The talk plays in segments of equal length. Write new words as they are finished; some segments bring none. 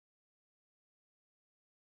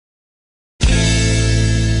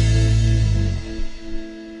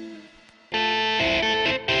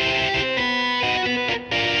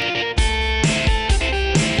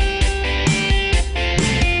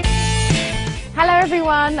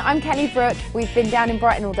everyone, I'm Brook. We've been down in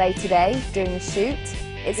Brighton all day today doing a shoot.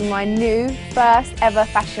 It's my new first ever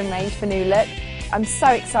fashion range for New Look. I'm so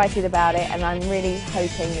excited about it and I'm really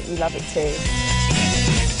hoping that you love it too.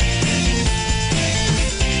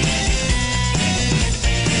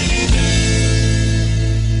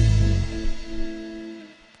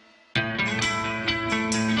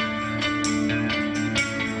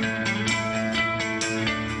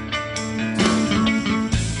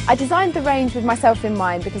 I designed the range with myself in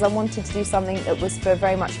mind because I wanted to do something that was for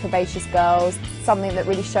very much curvaceous girls, something that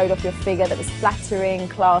really showed off your figure, that was flattering,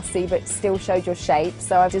 classy, but still showed your shape.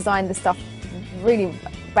 So I've designed the stuff really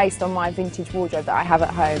based on my vintage wardrobe that I have at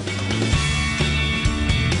home.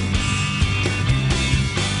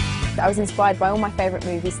 I was inspired by all my favourite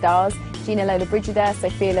movie stars, Gina Lollobrigida,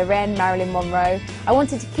 Sophia Loren, Marilyn Monroe. I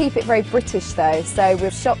wanted to keep it very British though, so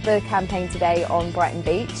we've shot the campaign today on Brighton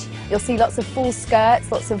Beach. You'll see lots of full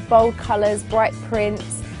skirts, lots of bold colours, bright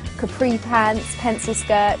prints, capri pants, pencil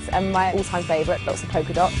skirts, and my all-time favourite, lots of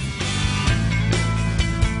polka dots.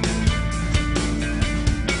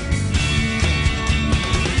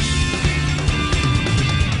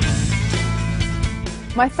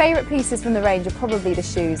 My favourite pieces from the range are probably the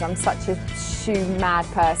shoes. I'm such a shoe mad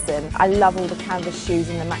person. I love all the canvas shoes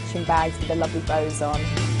and the matching bags with the lovely bows on.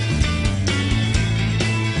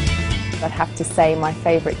 I'd have to say my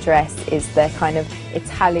favourite dress is the kind of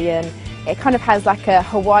Italian, it kind of has like a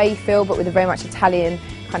Hawaii feel but with a very much Italian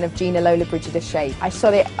kind of Gina Lollobrigida shape. I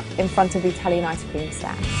shot it in front of the Italian ice cream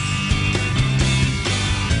stand.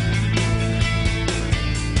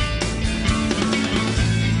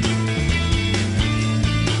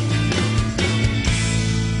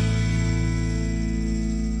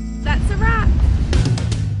 That's a wrap!